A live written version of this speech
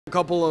A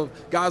couple of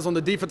guys on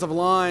the defensive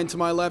line. To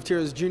my left here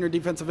is junior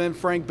defensive end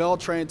Frank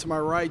Beltre, and to my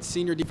right,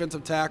 senior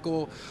defensive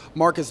tackle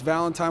Marcus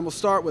Valentine. We'll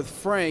start with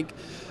Frank.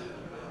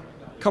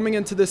 Coming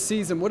into this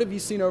season, what have you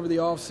seen over the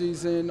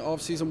offseason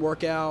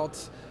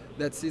workouts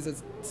that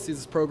sees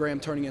this program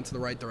turning into the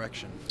right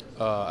direction?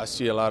 I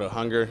see a lot of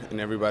hunger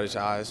in everybody's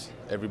eyes.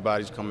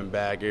 Everybody's coming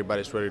back.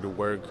 Everybody's ready to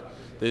work.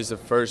 This is the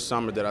first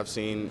summer that I've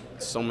seen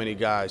so many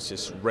guys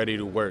just ready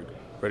to work,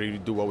 ready to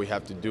do what we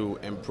have to do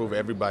and prove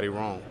everybody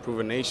wrong, prove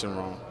a nation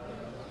wrong.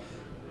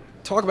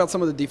 Talk about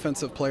some of the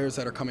defensive players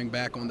that are coming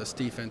back on this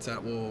defense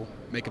that will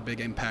make a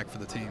big impact for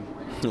the team.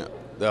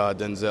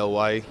 Denzel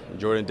White,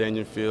 Jordan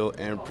Dangerfield,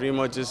 and pretty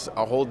much just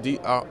a whole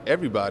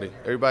everybody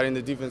in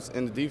the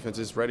defense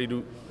is ready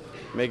to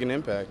make an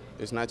impact.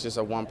 It's not just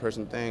a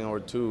one-person thing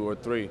or two or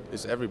three.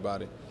 It's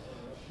everybody.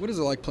 What is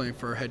it like playing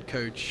for head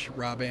coach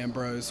Rob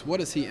Ambrose? What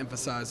does he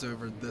emphasize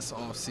over this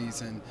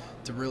offseason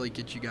to really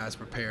get you guys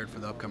prepared for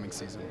the upcoming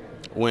season?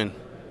 Win.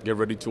 Get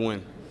ready to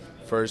win.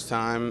 First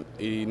time,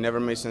 it never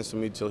made sense to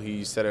me till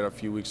he said it a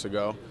few weeks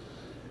ago.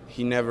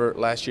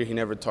 Last year he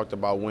never talked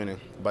about winning,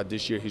 but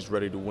this year he's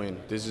ready to win.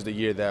 This is the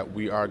year that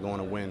we are going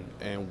to win,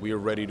 and we're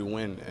ready to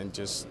win, and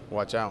just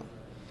watch out.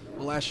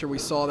 Well, last year we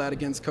saw that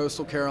against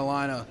Coastal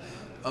Carolina,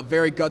 a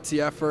very gutsy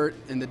effort,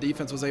 and the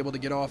defense was able to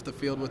get off the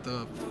field with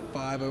a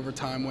 5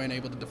 overtime win,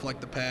 able to deflect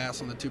the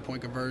pass on the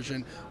 2-point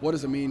conversion. What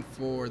does it mean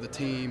for the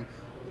team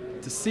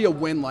to see a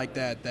win like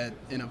that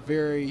in a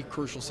very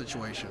crucial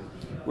situation?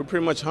 We're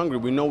pretty much hungry.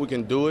 We know we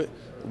can do it.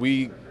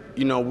 We're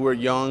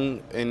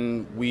young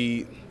and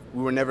we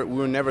were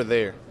never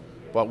there,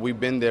 but we've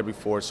been there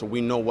before, so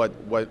we know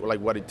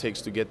what it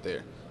takes to get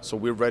there. So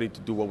we're ready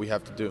to do what we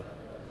have to do.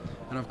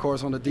 And of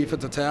course, on the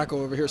defensive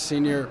tackle over here,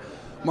 senior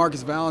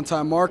Marcus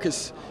Valentine.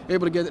 Marcus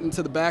able to get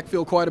into the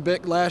backfield quite a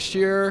bit last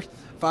year,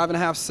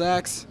 5.5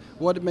 sacks.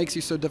 What makes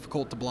you so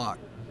difficult to block?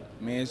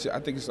 Man, I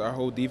think it's our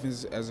whole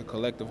defense as a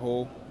collective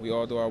whole. We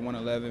all do our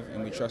 111,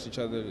 and we trust each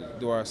other to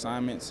do our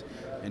assignments.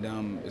 And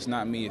it's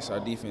not me, it's our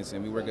defense,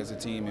 and we work as a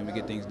team, and we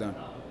get things done.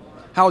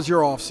 How's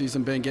your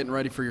offseason been getting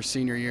ready for your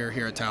senior year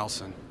here at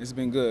Towson? It's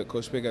been good.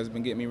 Coach Pick has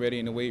been getting me ready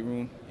in the weight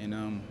room,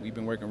 and we've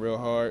been working real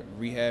hard,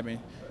 rehabbing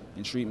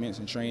and treatments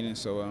and training.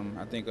 So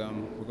I think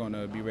we're going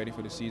to be ready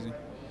for the season.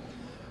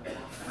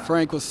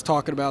 Frank was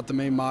talking about the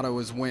main motto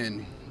is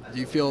win. Do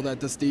you feel that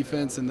this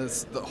defense and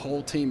the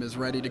whole team is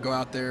ready to go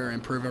out there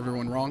and prove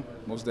everyone wrong?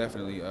 Most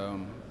definitely.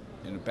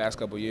 In the past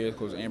couple of years,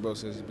 Coach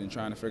Ambrose has been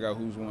trying to figure out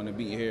who's want to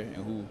be here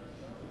and who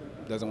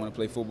doesn't want to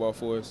play football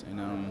for us.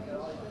 And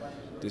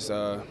this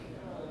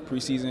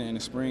preseason in the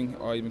spring,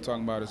 all you've been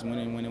talking about is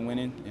winning, winning,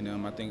 winning.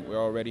 And I think we're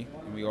all ready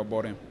and we all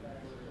bought in.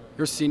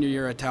 Your senior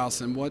year at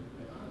Towson, what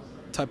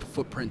type of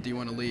footprint do you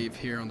want to leave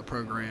here on the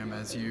program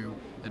as you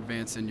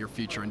advance in your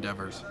future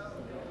endeavors?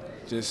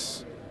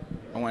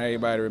 I want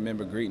everybody to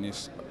remember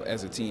greatness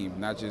as a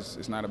team.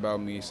 It's not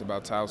about me, it's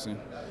about Towson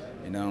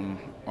and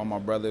all my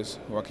brothers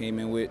who I came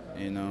in with.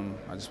 And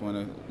I just want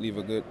to leave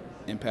a good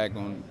impact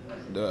on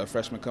the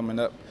freshmen coming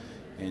up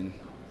and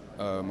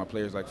my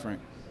players like Frank.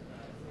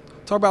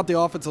 Talk about the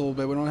offense a little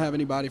bit. We don't have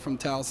anybody from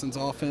Towson's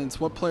offense.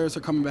 What players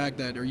are coming back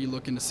that are you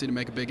looking to see to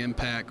make a big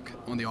impact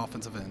on the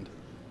offensive end?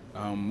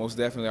 Most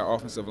definitely our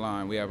offensive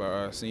line. We have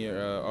our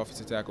senior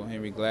offensive tackle,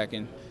 Henry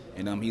Glacken,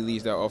 and he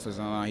leads that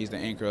offensive line. He's the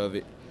anchor of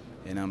it.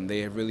 And they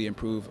have really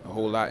improved a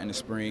whole lot in the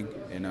spring.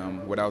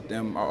 And without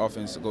them, our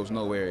offense goes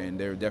nowhere. And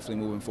they're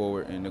definitely moving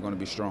forward, and they're going to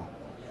be strong.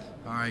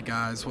 All right,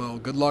 guys. Well,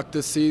 good luck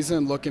this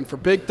season. Looking for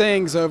big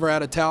things over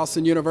at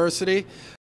Towson University.